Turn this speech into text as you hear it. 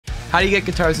How do you get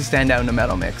guitars to stand out in a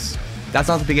metal mix? That's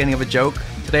not the beginning of a joke.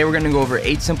 Today we're going to go over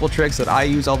 8 simple tricks that I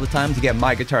use all the time to get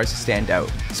my guitars to stand out.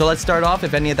 So let's start off.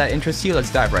 If any of that interests you, let's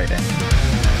dive right in.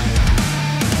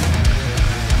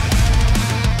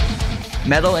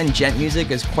 Metal and djent music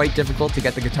is quite difficult to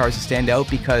get the guitars to stand out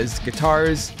because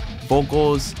guitars,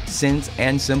 vocals, synths,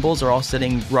 and cymbals are all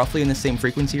sitting roughly in the same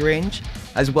frequency range,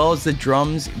 as well as the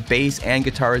drums, bass, and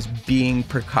guitars being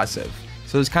percussive.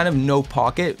 So there's kind of no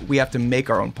pocket. We have to make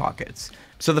our own pockets.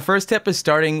 So the first tip is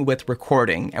starting with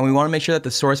recording, and we want to make sure that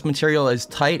the source material is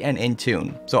tight and in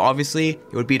tune. So obviously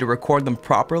it would be to record them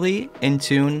properly, in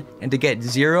tune, and to get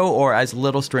zero or as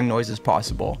little string noise as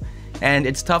possible. And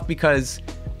it's tough because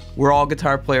we're all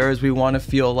guitar players. We want to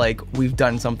feel like we've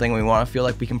done something. We want to feel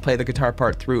like we can play the guitar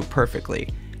part through perfectly.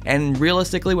 And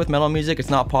realistically with metal music, it's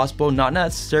not possible, not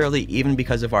necessarily even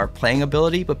because of our playing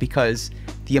ability, but because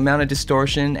the amount of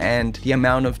distortion and the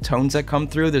amount of tones that come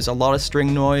through, there's a lot of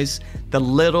string noise, the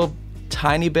little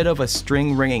tiny bit of a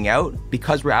string ringing out,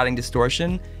 because we're adding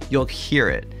distortion, you'll hear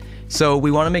it. So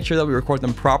we want to make sure that we record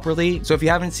them properly. So if you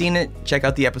haven't seen it, check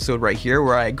out the episode right here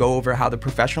where I go over how the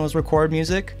professionals record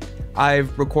music.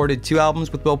 I've recorded 2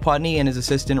 albums with Will Putney and his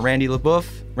assistant Randy LaBeouf.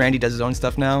 Randy does his own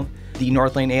stuff now. The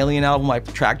North Lane Alien album, I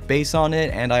tracked bass on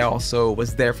it, and I also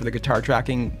was there for the guitar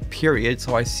tracking period,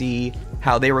 so I see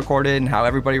how they recorded and how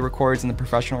everybody records in the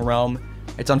professional realm.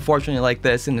 It's unfortunately like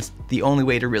this, and it's the only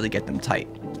way to really get them tight.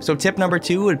 So tip number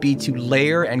 2 would be to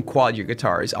layer and quad your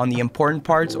guitars on the important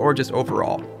parts or just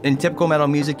overall. In typical metal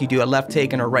music, you do a left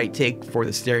take and a right take for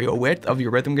the stereo width of your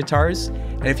rhythm guitars,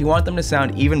 and if you want them to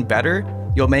sound even better,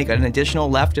 you'll make an additional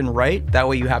left and right, that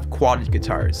way you have quadded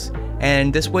guitars.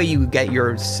 And this way you get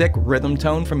your sick rhythm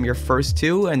tone from your first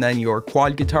 2, and then your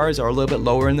quad guitars are a little bit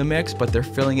lower in the mix, but they're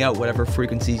filling out whatever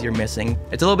frequencies you're missing.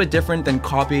 It's a little bit different than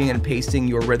copying and pasting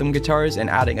your rhythm guitars and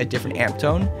adding a different amp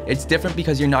tone. It's different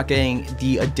because you're not getting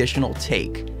the additional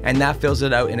take, and that fills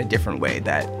it out in a different way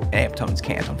that amp tones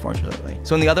can't, unfortunately.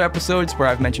 So in the other episodes where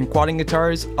I've mentioned quadding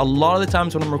guitars, a lot of the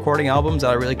times when I'm recording albums that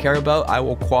I really care about, I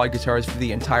will quad guitars for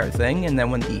the entire thing, and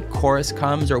then when the chorus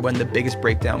comes or when the biggest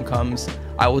breakdown comes,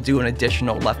 I will do an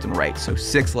additional left and right, so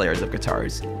 6 layers of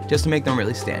guitars, just to make them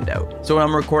really stand out. So when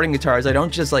I'm recording guitars, I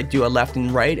don't just like do a left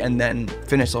and right and then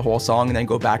finish the whole song and then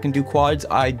go back and do quads.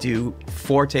 I do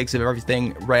 4 takes of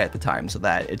everything right at the time so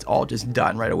that it's all just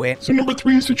done right away. So number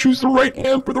 3 is to choose the right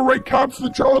amp or the right cab for the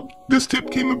job. This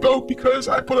tip came about because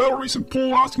I put out a recent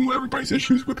poll asking what everybody's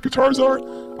issues with guitars are.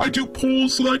 I do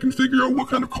polls so that I can figure out what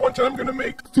kind of content I'm going to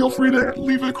make. Feel free to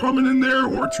leave a comment in there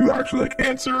or to actually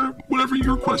answer whatever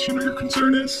your question or your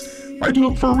concern is. I do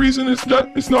it for a reason. It's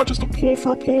not just a poll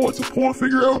for a poll, it's a poll to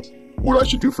figure out what I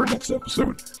should do for next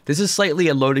episode. This is slightly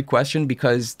a loaded question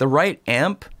because the right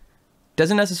amp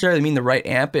doesn't necessarily mean the right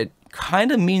amp, it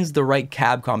kind of means the right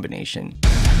cab combination.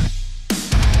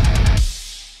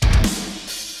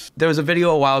 There was a video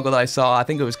a while ago that I saw, I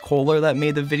think it was Kohler that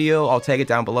made the video, I'll tag it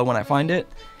down below when I find it.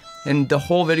 And the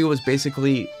whole video was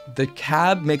basically, the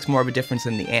cab makes more of a difference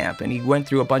than the amp, and he went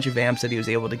through a bunch of amps that he was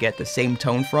able to get the same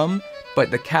tone from,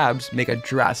 but the cabs make a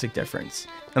drastic difference.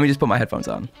 Let me just put my headphones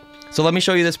on. So let me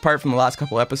show you this part from the last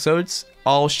couple episodes.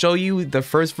 I'll show you the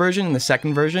first version and the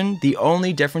second version. The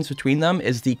only difference between them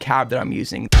is the cab that I'm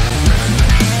using.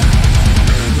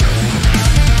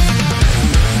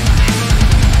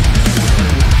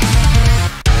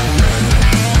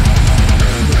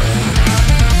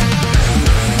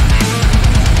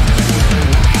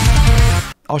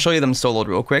 I'll show you them soloed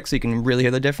real quick so you can really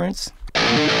hear the difference.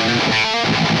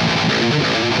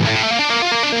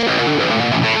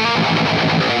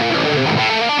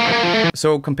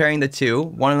 So comparing the two,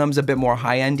 one of them is a bit more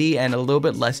high-endy and a little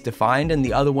bit less defined, and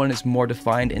the other one is more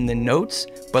defined in the notes,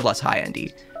 but less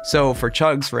high-endy. So for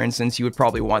chugs, for instance, you would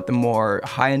probably want the more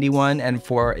high-endy one, and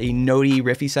for a notey,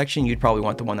 riffy section, you'd probably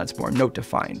want the one that's more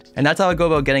note-defined. And that's how I go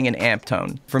about getting an amp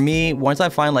tone. For me, once I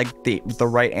find like the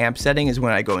right amp setting is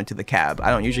when I go into the cab.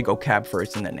 I don't usually go cab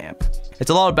first and then amp.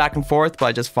 It's a lot of back and forth, but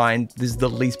I just find this is the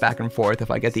least back and forth if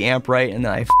I get the amp right and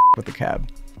then I with the cab.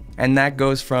 And that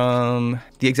goes from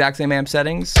the exact same amp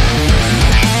settings.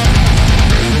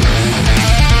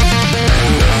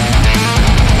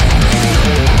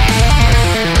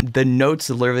 The notes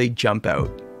literally jump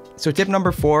out. So tip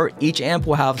number 4, each amp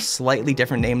will have slightly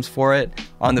different names for it.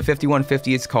 On the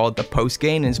 5150, it's called the post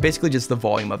gain, and it's basically just the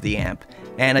volume of the amp.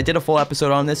 And I did a full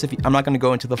episode on this. I'm not going to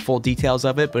go into the full details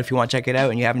of it, but if you want to check it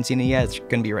out and you haven't seen it yet, it's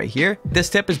going to be right here. This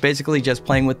tip is basically just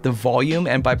playing with the volume,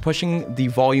 and by pushing the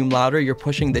volume louder, you're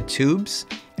pushing the tubes,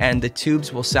 and the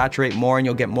tubes will saturate more and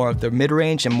you'll get more of the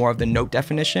mid-range and more of the note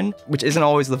definition, which isn't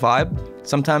always the vibe.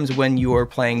 Sometimes when you are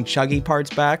playing chuggy parts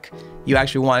back, you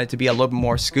actually want it to be a little bit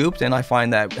more scooped, and I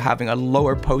find that having a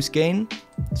lower post gain,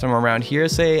 somewhere around here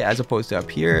say, as opposed to up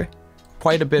here,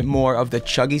 quite a bit more of the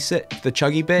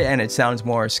chuggy bit, and it sounds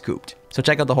more scooped. So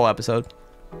check out the whole episode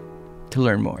to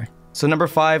learn more. So number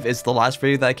 5 is the last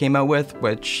video that I came out with,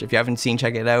 which if you haven't seen,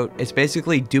 check it out. It's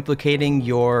basically duplicating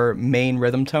your main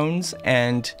rhythm tones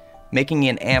and making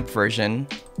an amp version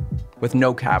with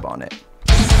no cab on it.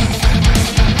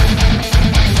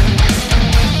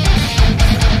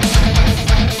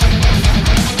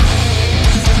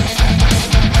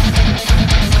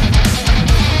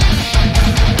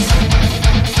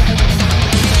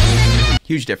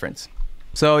 Huge difference.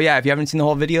 So yeah, if you haven't seen the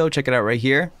whole video, check it out right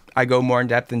here. I go more in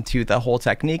depth into the whole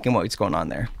technique and what's going on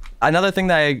there. Another thing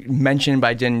that I mentioned but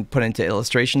I didn't put into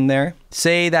illustration there,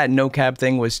 say that no cab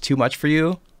thing was too much for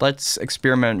you, let's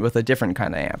experiment with a different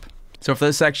kind of amp. So for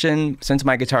this section, since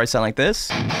my guitars sound like this,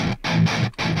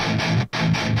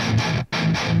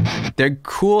 they're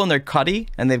cool and they're cutty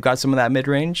and they've got some of that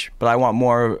mid-range, but I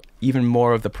want even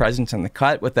more of the presence in the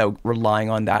cut without relying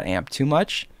on that amp too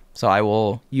much. So I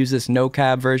will use this no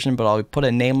cab version, but I'll put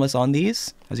a nameless on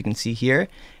these, as you can see here.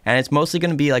 And it's mostly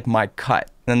going to be like my cut.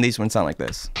 And then these ones sound like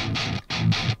this.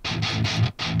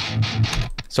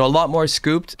 So a lot more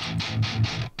scooped.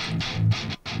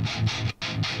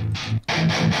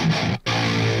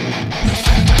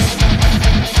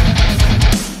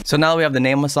 So now we have the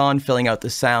nameless on, filling out the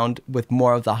sound with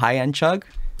more of the high-end chug.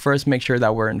 First, make sure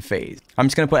that we're in phase. I'm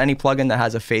just going to put any plugin that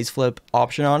has a phase flip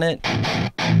option on it.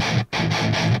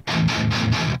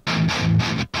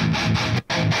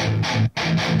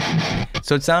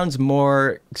 So it sounds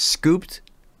more scooped,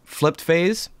 flipped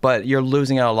phase, but you're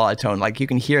losing out a lot of tone. Like you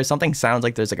can hear something sounds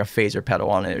like there's like a phaser pedal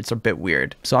on it. It's a bit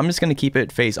weird. So I'm just going to keep it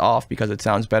phase off because it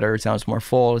sounds better. It sounds more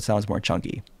full. It sounds more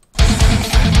chunky.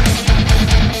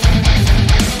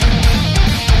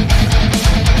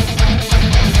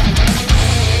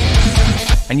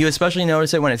 And you especially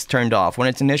notice it when it's turned off. When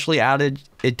it's initially added,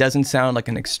 it doesn't sound like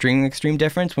an extreme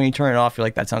difference. When you turn it off, you're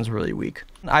like, that sounds really weak.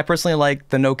 I personally like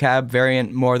the no cab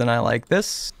variant more than I like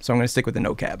this, so I'm gonna stick with the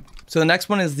no cab. So the next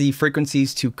one is the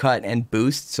frequencies to cut and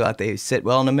boost so that they sit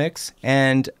well in a mix.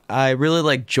 And I really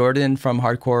like Jordan from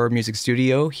Hardcore Music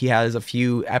Studio. He has a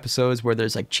few episodes where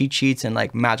there's like cheat sheets and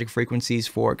like magic frequencies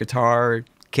for guitar,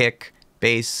 kick,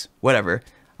 bass, whatever.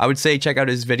 I would say check out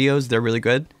his videos, they're really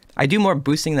good. I do more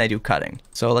boosting than I do cutting.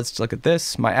 So let's look at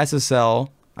this. My SSL,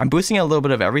 I'm boosting a little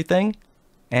bit of everything.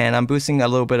 And I'm boosting a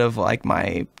little bit of like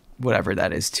my, whatever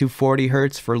that is, 240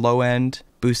 hertz for low end.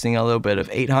 Boosting a little bit of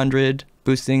 800.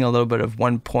 Boosting a little bit of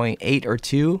 1.8 or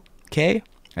 2K.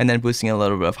 And then boosting a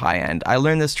little bit of high end. I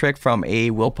learned this trick from a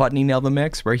Will Putney Nail the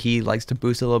Mix, where he likes to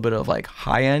boost a little bit of like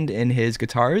high end in his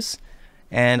guitars.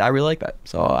 And I really like that.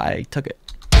 So I took it.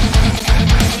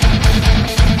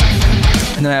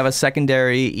 And then I have a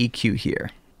secondary EQ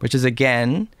here, which is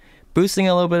again, boosting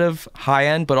a little bit of high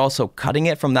end, but also cutting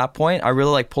it from that point. I really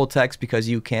like Pultex because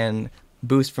you can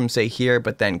boost from say here,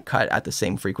 but then cut at the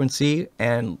same frequency.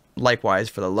 And likewise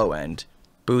for the low end,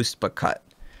 boost, but cut.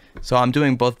 So I'm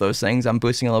doing both those things. I'm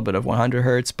boosting a little bit of 100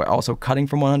 hertz, but also cutting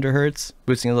from 100 hertz,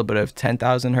 boosting a little bit of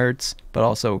 10,000 hertz, but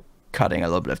also cutting a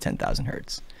little bit of 10,000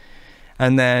 hertz.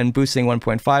 And then boosting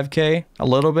 1.5K a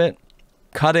little bit,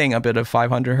 cutting a bit of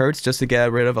 500 hertz just to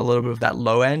get rid of a little bit of that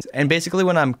low end. And basically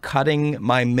when I'm cutting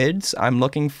my mids, I'm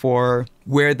looking for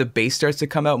where the bass starts to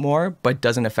come out more, but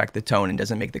doesn't affect the tone and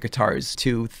doesn't make the guitars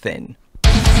too thin.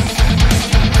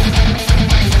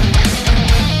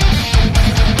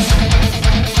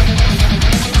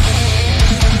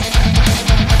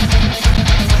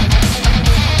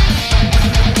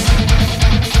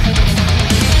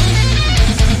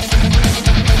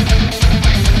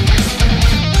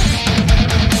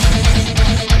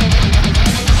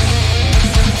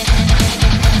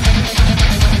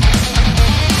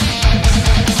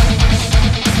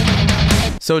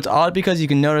 So it's odd because you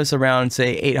can notice around,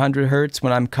 say, 800 hertz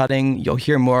when I'm cutting, you'll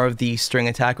hear more of the string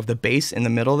attack of the bass in the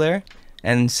middle there.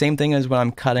 And same thing as when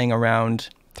I'm cutting around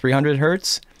 300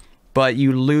 hertz, but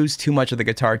you lose too much of the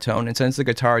guitar tone. And since the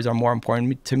guitars are more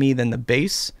important to me than the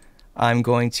bass, I'm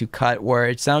going to cut where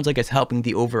it sounds like it's helping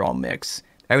the overall mix.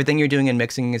 Everything you're doing in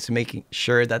mixing is to make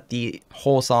sure that the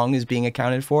whole song is being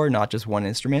accounted for, not just one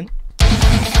instrument.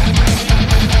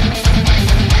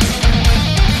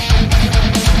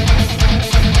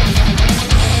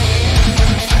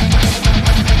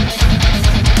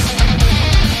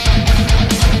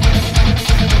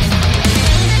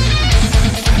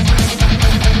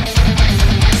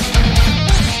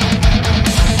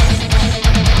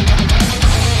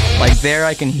 Like there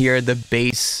I can hear the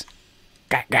bass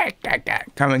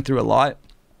coming through a lot,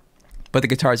 but the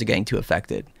guitars are getting too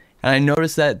affected. And I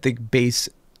noticed that the bass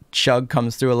chug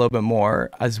comes through a little bit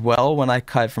more as well when I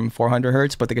cut from 400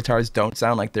 hertz, but the guitars don't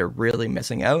sound like they're really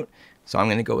missing out. So I'm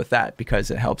going to go with that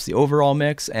because it helps the overall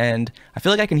mix, and I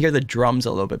feel like I can hear the drums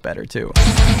a little bit better too.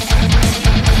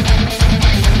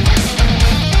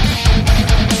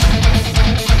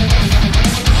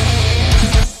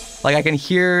 Like I can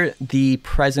hear the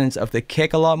presence of the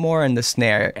kick a lot more and the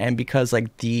snare, and because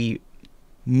like the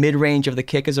mid-range of the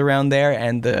kick is around there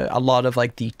and a lot of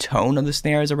like the tone of the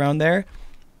snare is around there,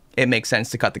 it makes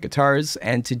sense to cut the guitars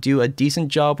and to do a decent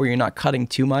job where you're not cutting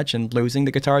too much and losing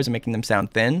the guitars and making them sound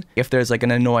thin. If there's like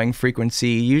an annoying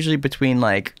frequency, usually between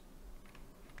like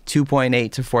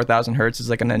 2.8 to 4,000 hertz is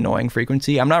like an annoying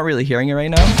frequency. I'm not really hearing it right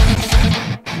now.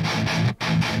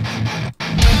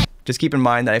 Just keep in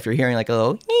mind that if you're hearing like a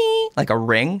little like a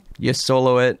ring, you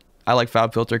solo it. I like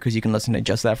FabFilter because you can listen to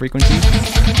just that frequency.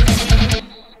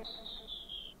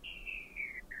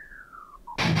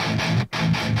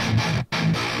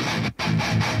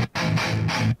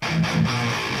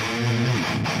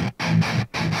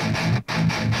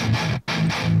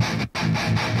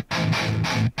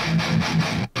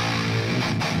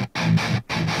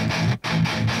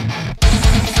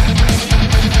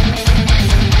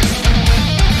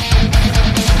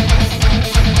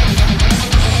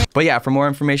 But yeah, for more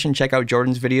information, check out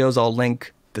Jordan's videos. I'll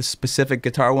link the specific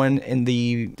guitar one in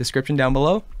the description down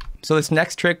below. So this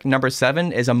next trick, number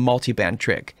 7, is a multiband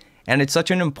trick. And it's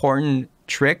such an important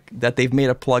trick that they've made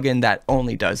a plugin that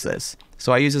only does this.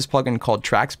 So I use this plugin called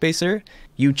Track Spacer.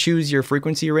 You choose your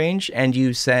frequency range and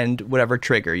you send whatever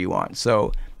trigger you want.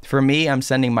 So for me, I'm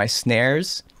sending my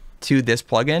snares to this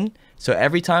plugin. So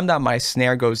every time that my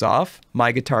snare goes off,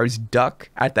 my guitars duck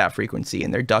at that frequency,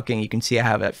 and they're ducking. You can see I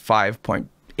have it at 5.8%.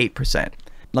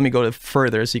 Let me go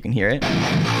further so you can hear it.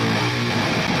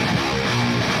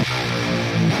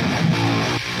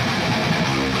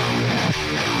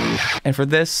 And for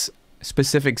this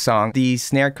specific song, the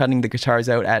snare cutting the guitars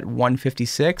out at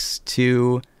 156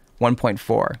 to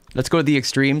 1.4. Let's go to the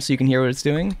extreme so you can hear what it's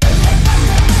doing.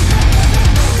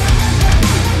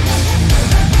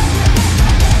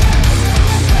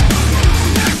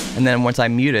 And then once I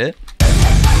mute it,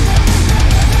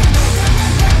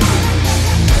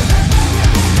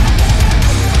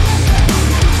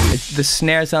 the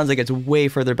snare sounds like it's way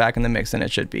further back in the mix than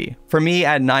it should be. For me,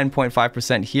 at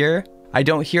 9.5% here, I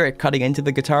don't hear it cutting into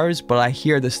the guitars, but I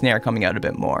hear the snare coming out a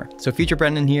bit more. So Future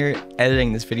Brendan here,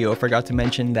 editing this video, forgot to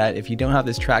mention that if you don't have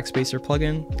this Track Spacer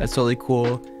plugin, that's totally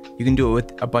cool. You can do it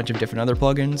with a bunch of different other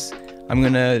plugins. I'm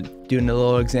gonna do a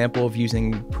little example of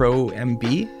using Pro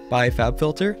MB by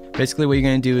FabFilter. Basically what you're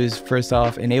gonna do is, first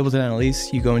off, enable to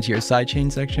analyze, you go into your sidechain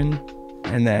section,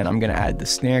 and then I'm gonna add the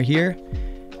snare here,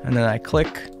 and then I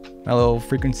click my little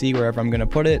frequency wherever I'm gonna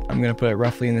put it. I'm gonna put it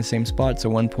roughly in the same spot, so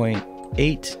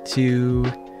 1.8 to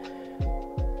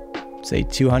say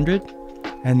 200.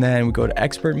 And then we go to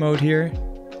expert mode here,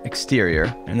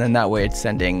 exterior, and then that way it's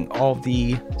sending all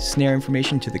the snare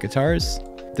information to the guitars.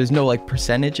 There's no like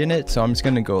percentage in it, so I'm just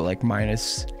gonna go like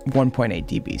minus 1.8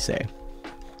 dB, say.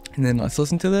 And then let's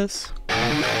listen to this.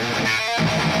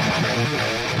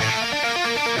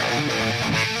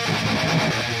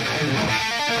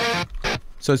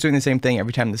 So it's doing the same thing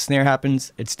every time the snare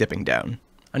happens, it's dipping down.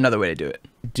 Another way to do it.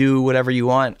 Do whatever you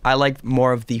want. I like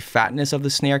more of the fatness of the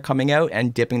snare coming out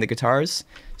and dipping the guitars.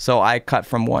 So I cut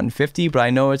from 150, but I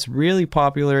know it's really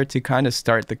popular to kind of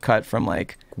start the cut from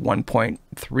like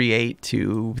 1.38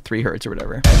 to 3 hertz or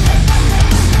whatever.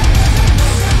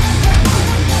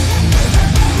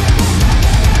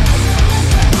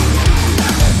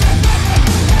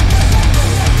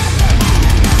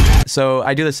 So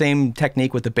I do the same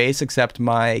technique with the bass, except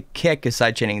my kick is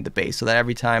sidechaining the bass, so that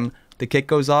every time the kick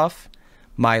goes off,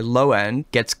 my low end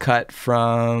gets cut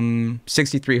from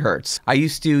 63 hertz. I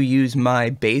used to use my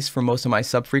bass for most of my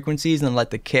sub frequencies and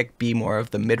let the kick be more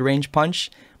of the mid-range punch,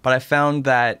 but I found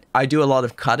that I do a lot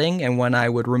of cutting, and when I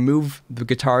would remove the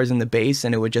guitars and the bass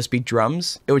and it would just be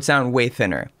drums, it would sound way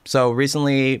thinner. So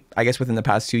recently, I guess within the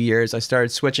past 2 years, I started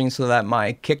switching so that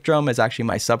my kick drum is actually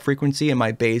my sub frequency and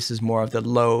my bass is more of the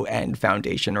low end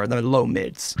foundation or the low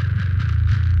mids.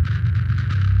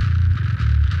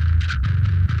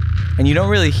 And you don't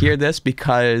really hear this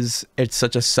because it's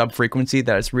such a sub frequency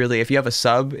that it's really, if you have a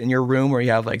sub in your room where you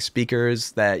have like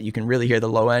speakers that you can really hear the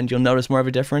low end, you'll notice more of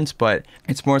a difference, but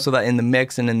it's more so that in the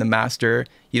mix and in the master,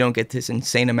 you don't get this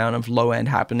insane amount of low end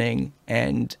happening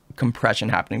and compression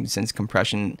happening, since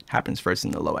compression happens first in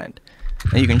the low end.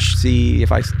 And you can see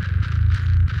if I...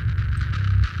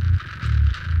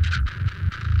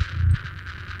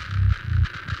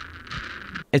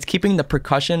 It's keeping the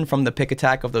percussion from the pick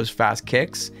attack of those fast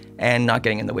kicks and not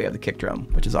getting in the way of the kick drum,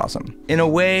 which is awesome. In a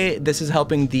way, this is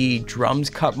helping the drums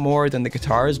cut more than the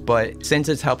guitars, but since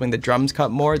it's helping the drums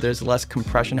cut more, there's less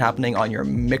compression happening on your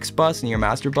mix bus and your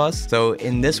master bus. So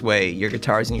in this way, your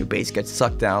guitars and your bass get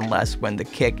sucked down less when the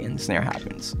kick and snare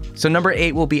happens. So number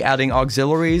 8 will be adding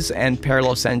auxiliaries and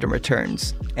parallel send and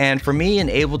returns. And for me, an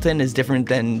Ableton is different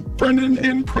than Brendan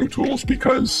in Pro Tools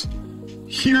because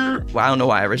here, well, I don't know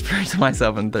why I refer to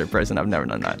myself in third person. I've never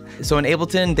done that. So in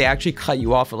Ableton, they actually cut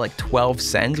you off at like 12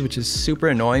 sends, which is super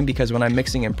annoying because when I'm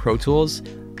mixing in Pro Tools,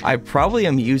 I probably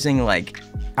am using like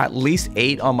at least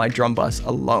 8 on my drum bus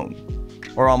alone,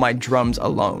 or on my drums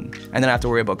alone. And then I have to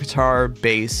worry about guitar,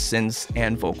 bass, synths,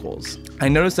 and vocals. I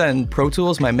noticed that in Pro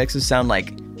Tools, my mixes sound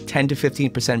like 10 to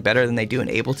 15% better than they do in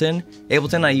Ableton.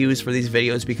 Ableton I use for these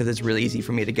videos because it's really easy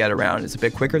for me to get around. It's a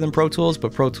bit quicker than Pro Tools,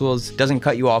 but Pro Tools doesn't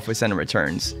cut you off with send and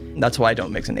returns. That's why I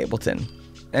don't mix in Ableton.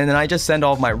 And then I just send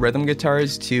all of my rhythm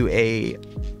guitars to a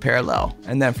parallel.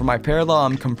 And then for my parallel,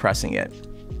 I'm compressing it.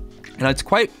 And it's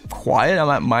quite quiet. I'm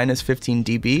at minus 15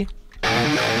 dB.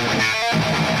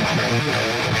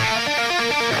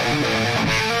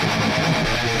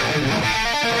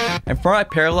 And for my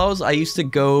parallels, I used to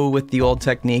go with the old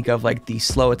technique of like the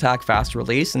slow attack, fast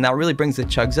release, and that really brings the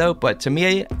chugs out. But to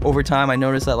me, over time, I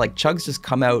noticed that like chugs just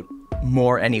come out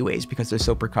more anyways because they're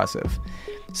so percussive.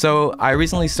 So I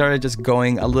recently started just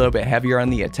going a little bit heavier on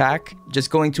the attack, just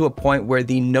going to a point where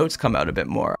the notes come out a bit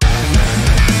more.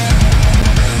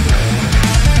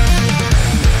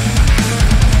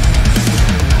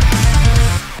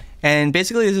 And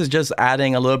basically this is just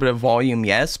adding a little bit of volume,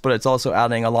 yes, but it's also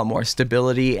adding a lot more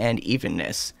stability and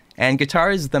evenness. And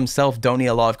guitars themselves don't need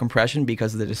a lot of compression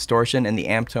because the distortion and the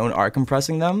amp tone are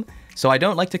compressing them. So I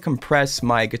don't like to compress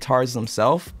my guitars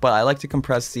themselves, but I like to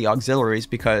compress the auxiliaries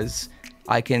because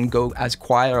I can go as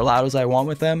quiet or loud as I want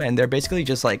with them, and they're basically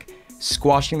just like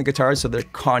squashing the guitars so they're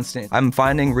constant. I'm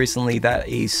finding recently that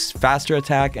a faster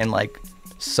attack and like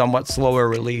somewhat slower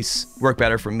release work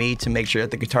better for me to make sure that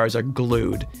the guitars are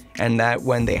glued, and that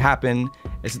when they happen,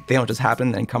 they don't just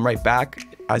happen and come right back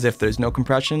as if there's no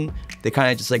compression. They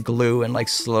kind of just like glue and like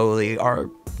slowly are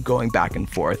going back and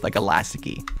forth like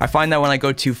elasticy. I find that when I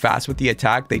go too fast with the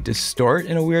attack, they distort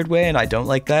in a weird way, and I don't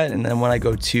like that. And then when I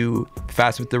go too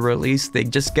fast with the release, they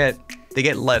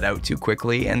get let out too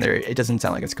quickly, and it doesn't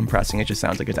sound like it's compressing, it just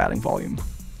sounds like it's adding volume.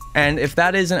 And if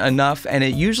that isn't enough, and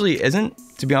it usually isn't,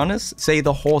 to be honest, say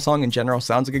the whole song in general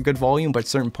sounds like a good volume, but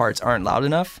certain parts aren't loud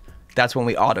enough, that's when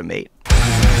we automate.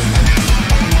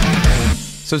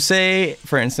 So say,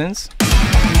 for instance,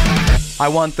 I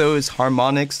want those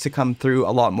harmonics to come through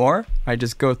a lot more. I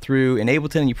just go through in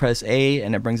Ableton, you press A,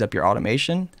 and it brings up your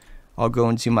automation. I'll go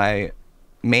into my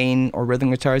main or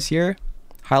rhythm guitars here,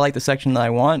 highlight the section that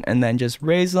I want, and then just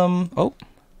raise them. Oh,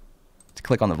 to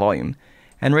click on the volume.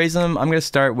 And raise them, I'm gonna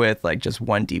start with like just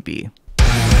 1 dB.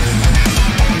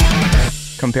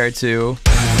 Compared to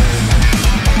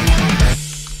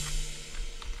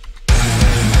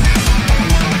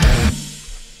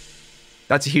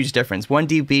that's a huge difference. 1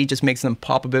 dB just makes them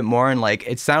pop a bit more, and like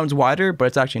it sounds wider, but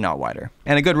it's actually not wider.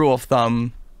 And a good rule of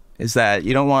thumb is that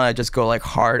you don't wanna just go like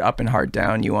hard up and hard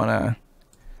down. You wanna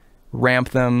ramp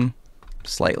them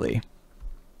slightly.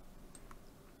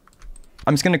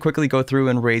 I'm just going to quickly go through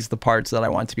and raise the parts that I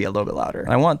want to be a little bit louder.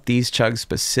 I want these chugs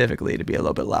specifically to be a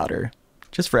little bit louder,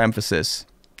 just for emphasis.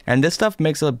 And this stuff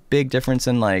makes a big difference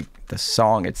in like the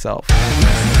song itself.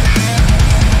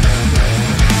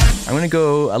 I'm going to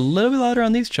go a little bit louder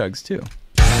on these chugs too.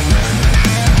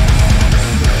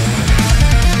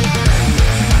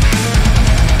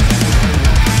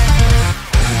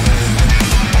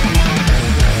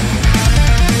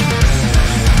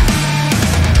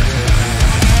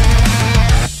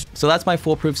 So that's my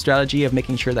foolproof strategy of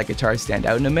making sure that guitars stand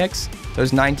out in a mix.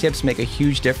 Those 9 tips make a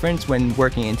huge difference when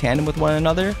working in tandem with one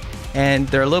another, and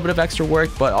they're a little bit of extra work,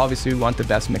 but obviously we want the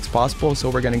best mix possible, so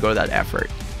we're gonna go to that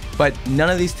effort. But none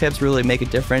of these tips really make a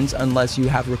difference unless you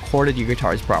have recorded your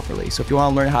guitars properly. So if you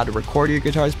wanna learn how to record your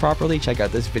guitars properly, check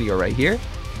out this video right here.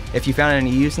 If you found any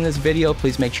use in this video,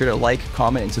 please make sure to like,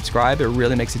 comment, and subscribe. It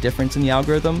really makes a difference in the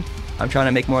algorithm. I'm trying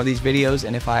to make more of these videos,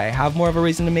 and if I have more of a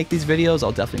reason to make these videos,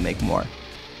 I'll definitely make more.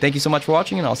 Thank you so much for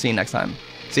watching, and I'll see you next time.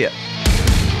 See ya.